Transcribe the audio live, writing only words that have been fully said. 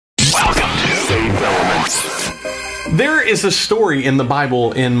There is a story in the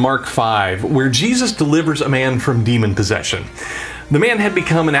Bible in Mark 5 where Jesus delivers a man from demon possession. The man had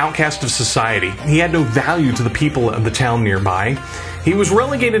become an outcast of society. He had no value to the people of the town nearby. He was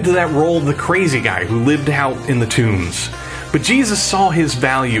relegated to that role of the crazy guy who lived out in the tombs. But Jesus saw his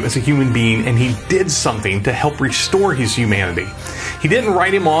value as a human being, and he did something to help restore his humanity. He didn't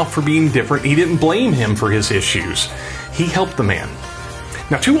write him off for being different. He didn't blame him for his issues. He helped the man.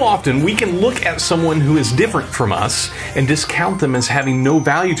 Now, too often, we can look at someone who is different from us and discount them as having no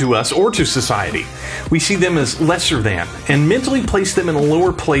value to us or to society. We see them as lesser than, and mentally place them in a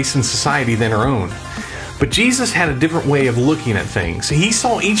lower place in society than our own. But Jesus had a different way of looking at things. He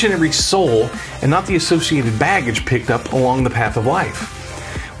saw each and every soul and not the associated baggage picked up along the path of life.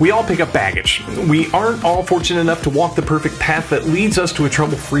 We all pick up baggage. We aren't all fortunate enough to walk the perfect path that leads us to a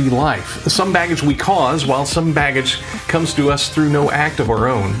trouble-free life. Some baggage we cause, while some baggage comes to us through no act of our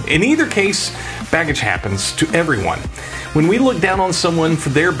own. In either case, baggage happens to everyone. When we look down on someone for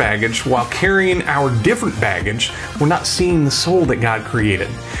their baggage while carrying our different baggage, we're not seeing the soul that God created.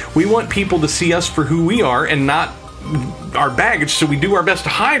 We want people to see us for who we are and not our baggage, so we do our best to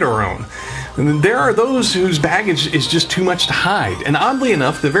hide our own. And there are those whose baggage is just too much to hide. And oddly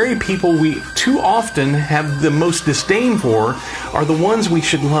enough, the very people we too often have the most disdain for are the ones we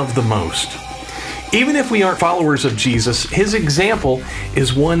should love the most. Even if we aren't followers of Jesus, his example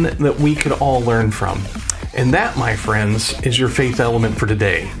is one that we could all learn from. And that, my friends, is your faith element for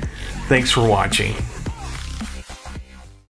today. Thanks for watching.